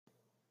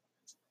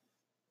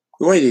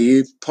The Way to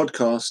You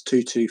podcast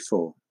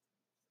 224.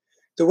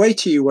 The Way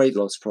to You weight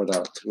loss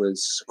product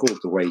was called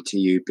The Way to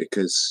You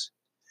because,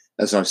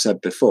 as I've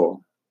said before,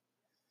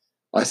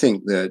 I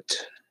think that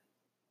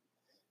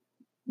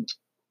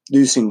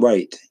losing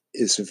weight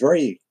is a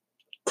very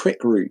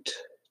quick route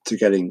to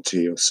getting to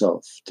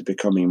yourself, to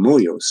becoming more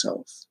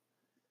yourself.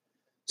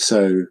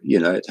 So,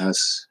 it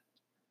has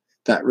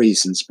that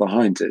reasons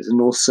behind it.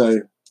 And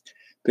also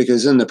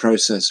because in the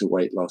process of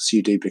weight loss,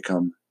 you do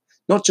become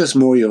not just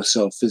more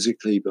yourself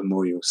physically, but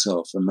more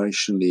yourself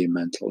emotionally,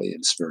 mentally,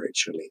 and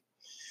spiritually.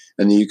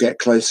 And you get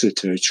closer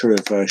to a truer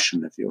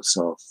version of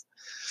yourself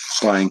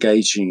by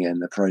engaging in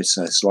the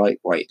process like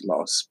weight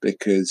loss,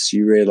 because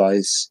you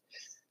realize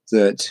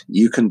that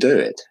you can do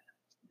it,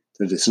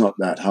 that it's not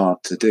that hard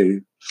to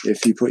do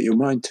if you put your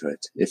mind to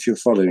it. If you're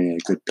following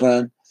a good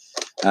plan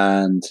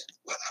and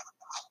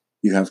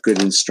you have good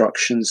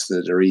instructions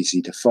that are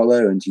easy to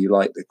follow and you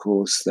like the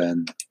course,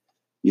 then,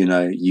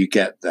 you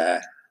get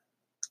there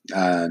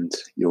and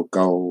your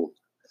goal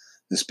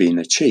has been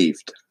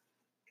achieved.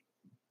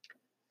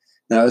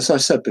 Now, as I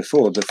said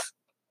before,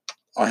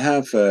 I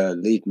have a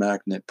lead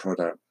magnet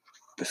product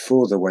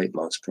before the weight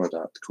loss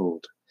product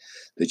called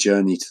The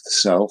Journey to the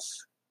Self,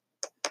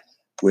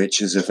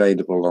 which is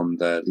available on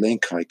the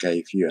link I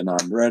gave you. And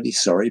I'm really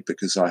sorry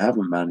because I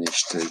haven't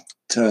managed to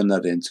turn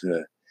that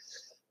into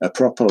a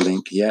proper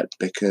link yet,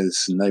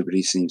 because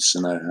nobody seems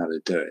to know how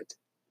to do it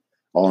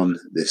on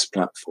this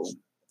platform,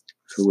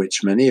 for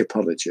which many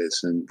apologies.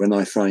 And when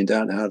I find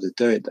out how to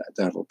do it,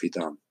 that'll be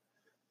done.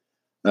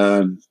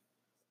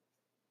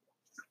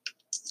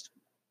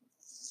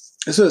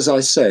 So as I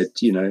said,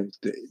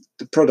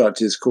 the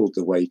product is called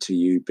The Way to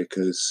You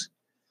because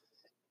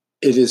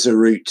it is a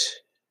route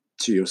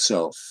to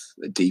yourself,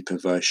 a deeper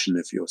version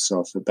of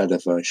yourself, a better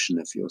version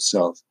of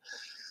yourself.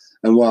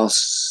 And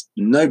whilst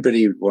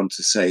nobody would want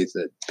to say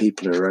that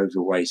people who are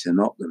overweight are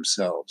not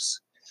themselves,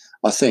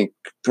 I think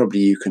probably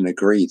you can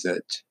agree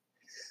that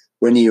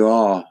when you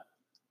are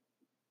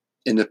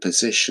in a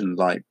position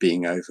like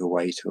being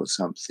overweight or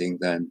something,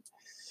 then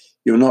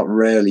you're not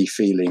really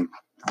feeling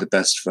the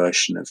best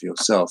version of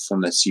yourself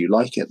unless you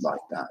like it like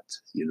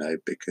that,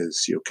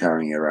 because you're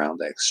carrying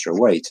around extra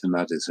weight and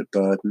that is a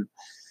burden.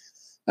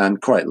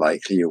 And quite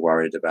likely you're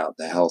worried about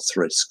the health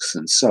risks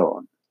and so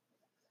on.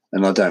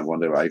 And I don't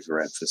want to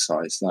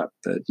overemphasize that,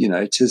 but,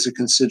 it is a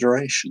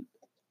consideration.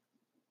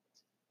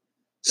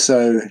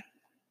 So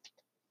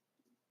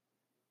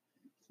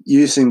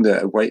using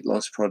the weight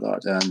loss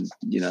product and,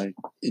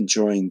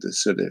 enjoying the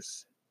sort of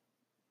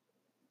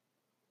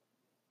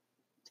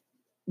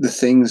the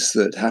things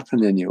that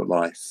happen in your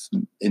life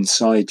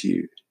inside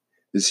you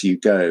as you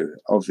go,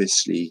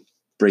 obviously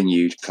bring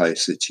you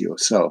closer to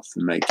yourself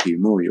and make you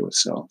more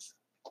yourself.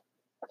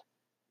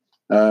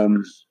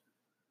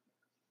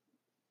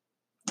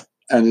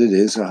 And it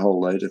is a whole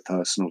load of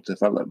personal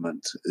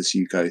development as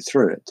you go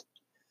through it.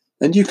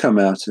 And you come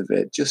out of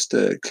it just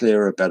a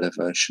clearer, better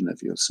version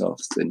of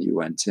yourself than you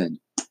went in,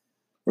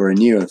 or a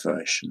newer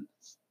version.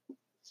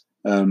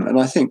 And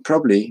I think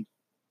probably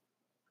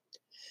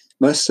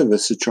most of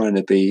us are trying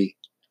to be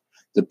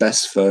the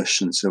best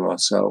versions of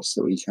ourselves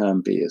that we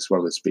can be, as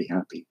well as be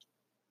happy,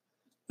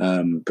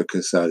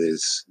 because that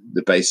is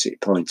the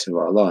basic point of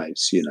our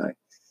lives.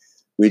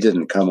 We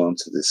didn't come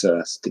onto this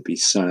earth to be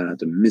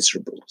sad and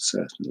miserable,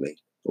 certainly,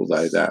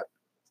 although that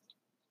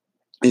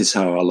is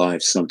how our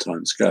lives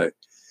sometimes go.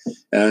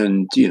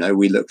 And,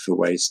 we look for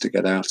ways to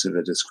get out of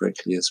it as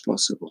quickly as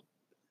possible.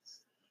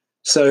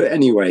 So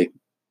anyway,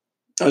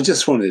 I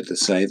just wanted to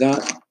say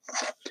that.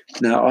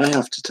 Now, I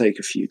have to take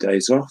a few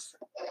days off.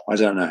 I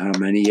don't know how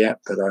many yet,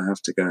 but I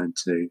have to go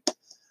into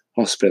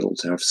hospital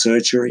to have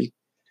surgery.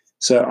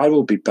 So I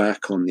will be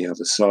back on the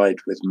other side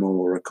with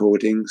more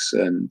recordings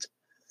and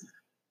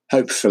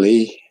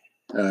hopefully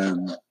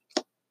in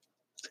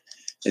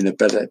a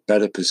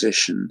better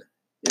position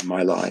in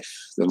my life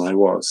than I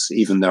was,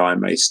 even though I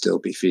may still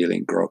be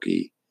feeling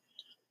groggy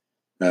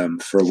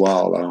for a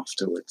while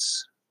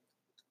afterwards.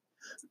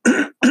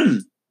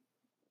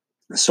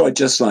 So I'd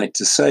just like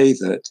to say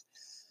that,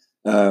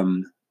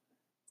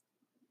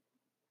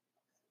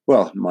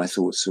 my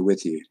thoughts are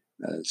with you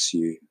as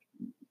you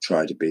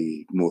try to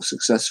be more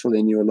successful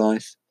in your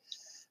life.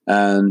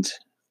 And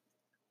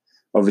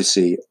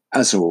obviously,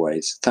 as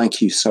always,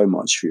 thank you so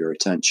much for your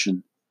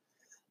attention,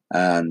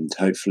 and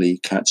hopefully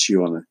catch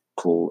you on a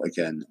call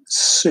again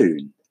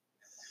soon.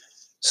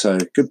 So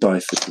goodbye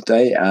for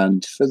today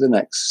and for the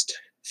next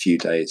few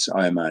days,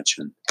 I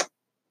imagine.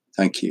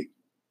 Thank you.